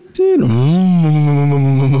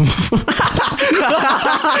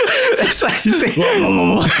 That's what you say.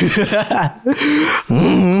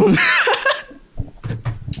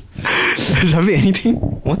 Shafiq, anything?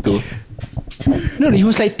 What to? No, it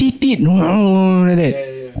was like teet like that.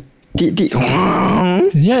 Tick.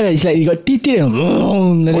 Yeah, it's like you got teet like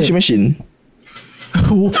Washing that. machine.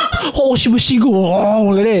 Washing machine go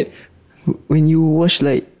like that. When you wash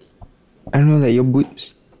like, I don't know, like your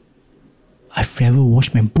boots. I've never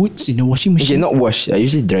washed my boots in the washing Okay, machine. not wash. I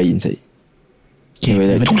usually dry inside.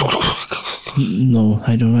 Okay, Like, no,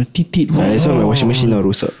 I don't know. Teet. that's why my washing machine now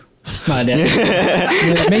rosak.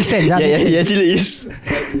 That makes sense. Yeah, actually is.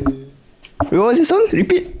 Wait, what was the song?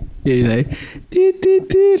 Repeat. Yeah, it's like Teet.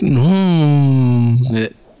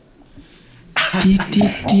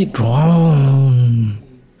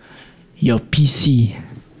 Your PC.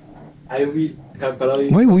 I will kalau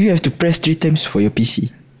Why would you have to press 3 times for your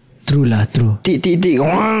PC? True. Tick.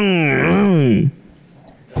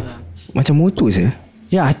 Macam motor saya.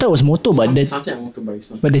 Yeah, I thought it was motor, but the something I want to buy.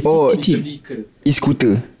 but the Oh, teet. vehicle.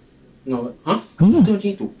 E-scooter. No, huh? Oh. Itu macam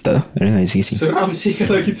itu. Tak tahu. I don't know. Sing. Seram sih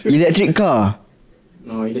kalau gitu. Electric car.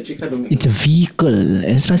 No, electric car don't make. It's a vehicle.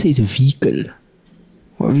 Ezra says it's a vehicle.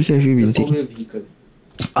 What vehicle have you been It's a taking? four-wheel vehicle.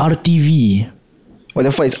 RTV. What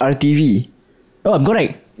the fuck is RTV? Oh, I'm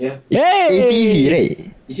correct. Yeah. It's ATV, right?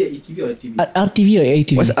 Is it ATV or ATV? RTV or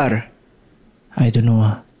ATV? What's R? I don't know.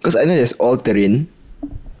 Because I know there's all terrain.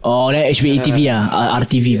 Oh, that HB ATV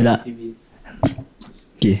RTV pula. ATV.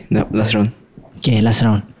 Okay, now last round. Okay, last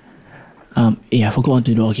round. I forgot what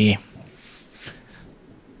to do. Okay.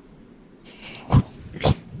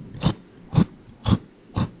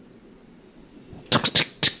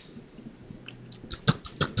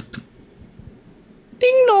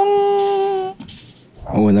 Ding dong.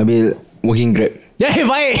 Oh, Nabil working Grab.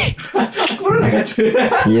 Baik.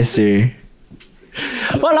 Yes, sir.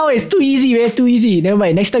 Walao, it's too easy, man. Too easy. Never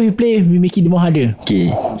mind. Next time we play, we make it more harder.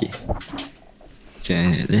 Okay. So,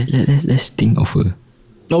 let's think of a.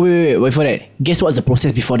 Oh, wait for that. Guess what's the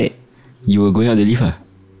process before that? You were going out the lift,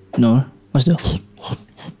 No. What's the...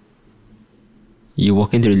 You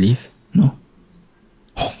walk into the lift. No.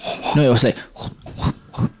 No, it was like...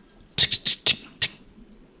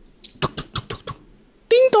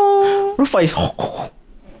 Ding dong. Rufa is. What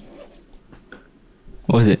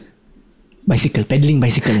was it? Bicycle. Pedaling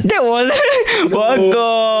bicycle. That was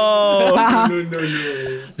Wako.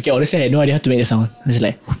 Okay, honestly, I had no idea how to make the sound. I was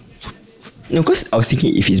like... No, because I was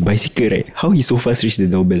thinking if it's bicycle, right? How he so fast reach the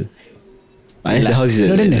doorbell? Unless the house is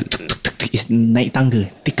No, it's naik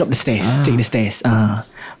tangga. Take up the stairs. Take the stairs. Yeah,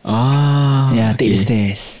 take the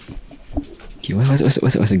stairs. Okay,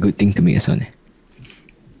 what's a good thing to make a sound?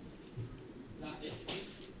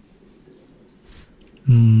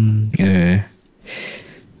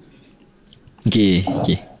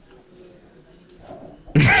 Okay.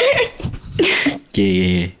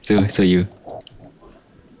 Okay. So you.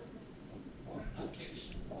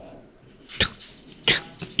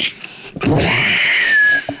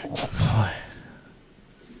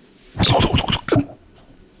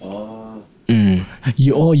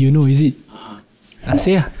 You know, is it?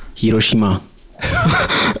 Say lah. Hiroshima.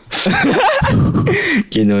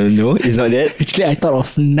 Okay, no, it's not that. Actually, I thought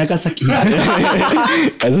of Nagasaki.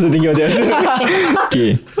 I was thinking of that.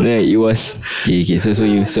 Okay, no, it was okay.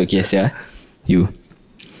 So okay, yeah, you.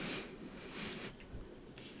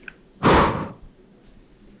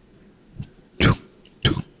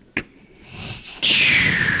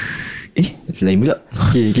 Lain pula.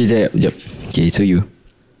 Okay, sekejap. Okay, so you.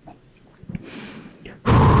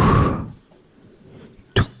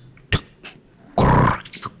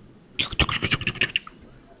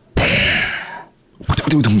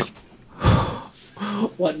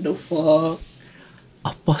 What the fuck?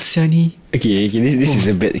 Apa sia ni? Okay, this is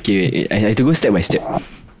a bit. Okay, I have to go step by step.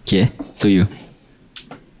 Okay, so you.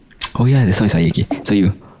 Oh yeah, the sound is higher. Okay, so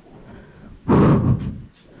you.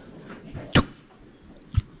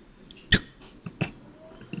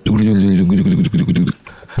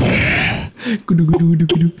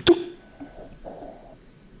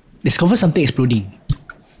 Discover something exploding.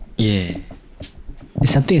 Yeah.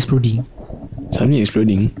 There's something exploding. Something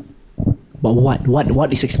exploding. But what?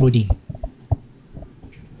 What is exploding?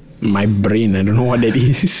 My brain, I don't know what that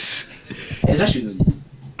is. Ezra should know this.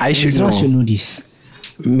 I should Ezra know. should know this.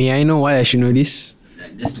 May I know why I should know this?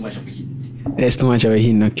 That's too much of a hint. That's too much of a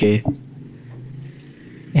hint, okay.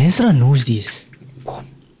 Ezra knows this.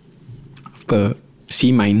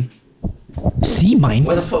 Sea mine. Sea mine?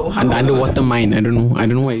 What the fuck? Underwater mine. I don't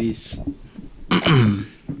know what it is.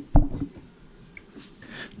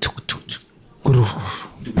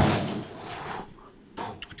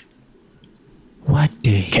 What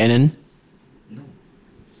the? Cannon.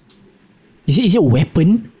 Is it a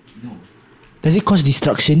weapon? No, Does it cause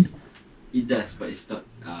destruction? it does, but it's not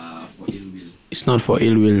for ill will. It's not for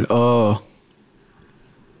ill will. Oh.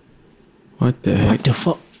 What the heck? What the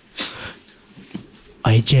fuck?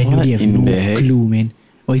 I genuinely What have in no the heck? clue, man.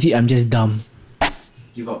 Or is it I'm just dumb?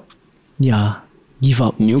 Give up. Yeah. Give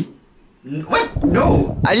up. Nope. What?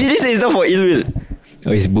 No. I literally say it's not for ill will.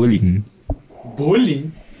 Oh, it's bowling.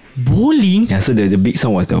 Bowling? Yeah, so the big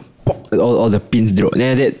sound was the pop, all the pins drop.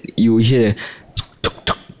 Then after that you hear the tuk, tuk,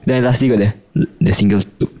 tuk. Then lastly got the single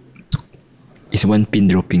tuk, tuk. It's one pin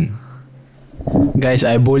dropping. Guys,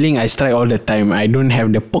 bowling, I strike all the time. I don't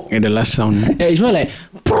have the poke at the last sound. Yeah, it's more like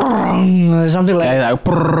something like Yeah, like,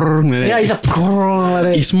 like yeah, that. it's a like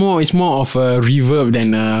that. It's more of a reverb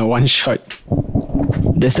than one shot.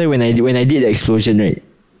 That's why when I did the explosion, right,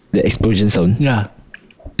 the explosion sound, Yeah.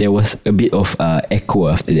 there was a bit of echo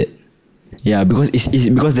after that. Yeah, because it's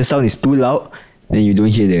because the sound is too loud, then you don't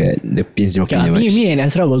hear the pins dropping Yeah, that much. me and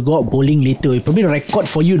Ezra will go out bowling later. We'll probably record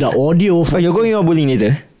for you the audio. Oh, you're going out bowling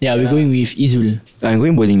later? Yeah, we're going with Izul. I'm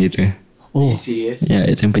going bowling later. Oh, Serious? Yeah,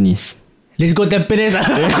 at Tampines. let's go Tampines.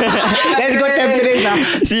 Let's go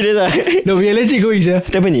Tampines. Serious ah? No, we are legit going, sir.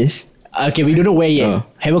 Tampines? Okay, we don't know where yet. Oh.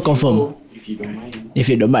 Haven't confirmed. If you don't mind. If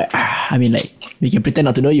you don't mind. I mean, like, we can pretend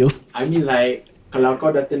not to know you. I mean like, kalau kau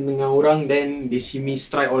datang dengan orang, then they see me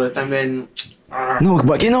strike all the time, then... No,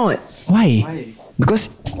 but cannot. Why? Why? Because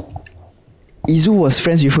Izu was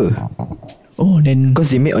friends with her. Oh, then Because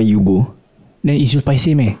they met on Yubo. Izul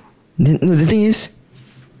paiseh meh? Then no, the thing is,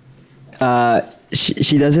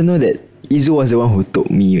 she doesn't know that Izu was the one who told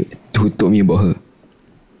me about her.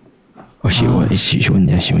 Oh, she won't share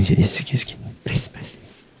this. Okay. Please.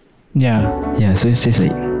 Yeah. Yeah, so it's just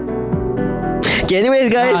like. Okay,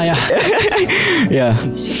 anyways, guys. Yeah. Yeah.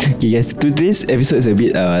 Okay, guys. Today's episode is a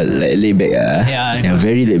bit like laid back. Yeah,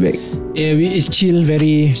 very laid back. Yeah, it's chill,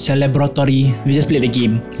 very celebratory. We just played the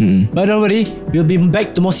game. But don't worry, we'll be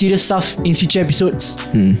back to more serious stuff in future episodes.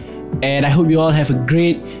 And I hope you all have a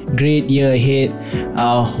great year ahead.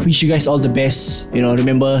 Wish you guys all the best. You know,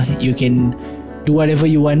 remember, you can do whatever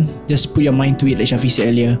you want. Just put your mind to it, like Shafi said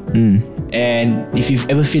earlier. And if you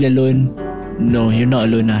ever feel alone, no, you're not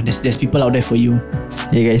alone. There's people out there for you.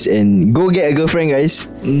 Yeah, guys, and go get a girlfriend, guys.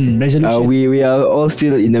 Resolution. We are all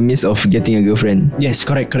still in the midst of getting a girlfriend. Yes,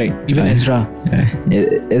 correct. Even Ezra.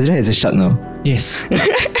 Ezra has a shot now. Yes.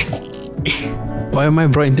 Why am I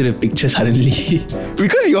brought into the picture suddenly?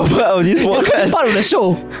 Because you're part of this podcast. Part of the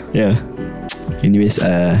show. Yeah. Anyways,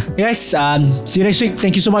 Guys, see you next week.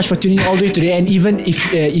 Thank you so much for tuning all the way to the end. Even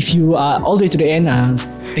if you are all the way to the end,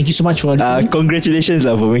 thank you so much for listening. congratulations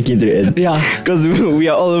for making it to the end. Yeah. Because we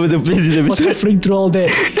are all over the place this For episode. suffering through all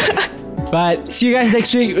that. But see you guys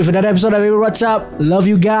next week with another episode of What's Up. Love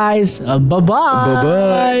you guys. Bye-bye.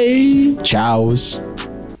 Bye-bye. Ciaos.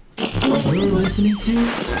 You're listening to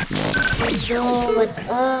Yo, what's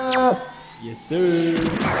up? Yes,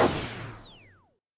 sir.